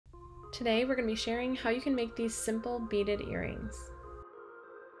Today we're going to be sharing how you can make these simple beaded earrings.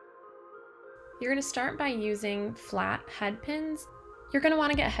 You're going to start by using flat head pins. You're going to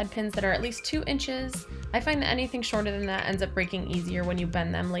want to get head pins that are at least 2 inches. I find that anything shorter than that ends up breaking easier when you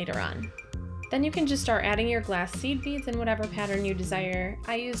bend them later on. Then you can just start adding your glass seed beads in whatever pattern you desire.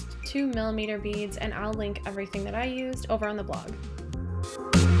 I used 2mm beads, and I'll link everything that I used over on the blog.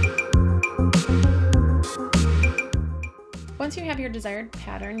 Once you have your desired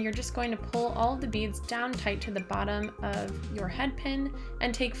pattern, you're just going to pull all of the beads down tight to the bottom of your head pin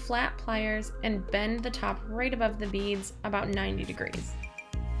and take flat pliers and bend the top right above the beads about 90 degrees.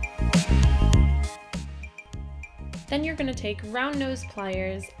 Then you're going to take round nose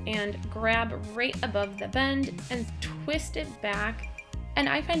pliers and grab right above the bend and twist it back. And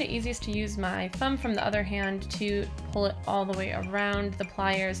I find it easiest to use my thumb from the other hand to pull it all the way around the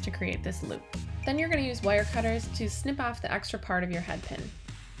pliers to create this loop. Then you're going to use wire cutters to snip off the extra part of your head pin.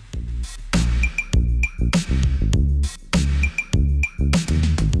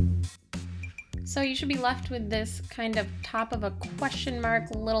 So you should be left with this kind of top of a question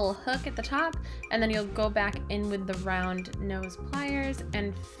mark little hook at the top, and then you'll go back in with the round nose pliers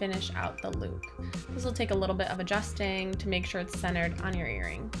and finish out the loop. This will take a little bit of adjusting to make sure it's centered on your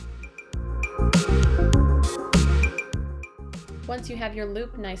earring. Once you have your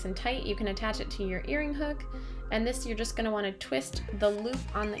loop nice and tight, you can attach it to your earring hook, and this you're just going to want to twist the loop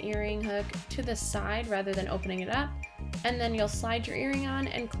on the earring hook to the side rather than opening it up, and then you'll slide your earring on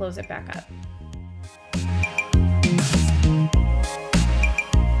and close it back up.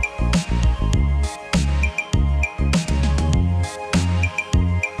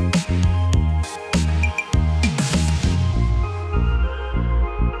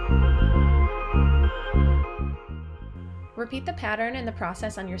 Repeat the pattern and the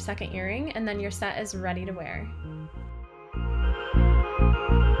process on your second earring, and then your set is ready to wear.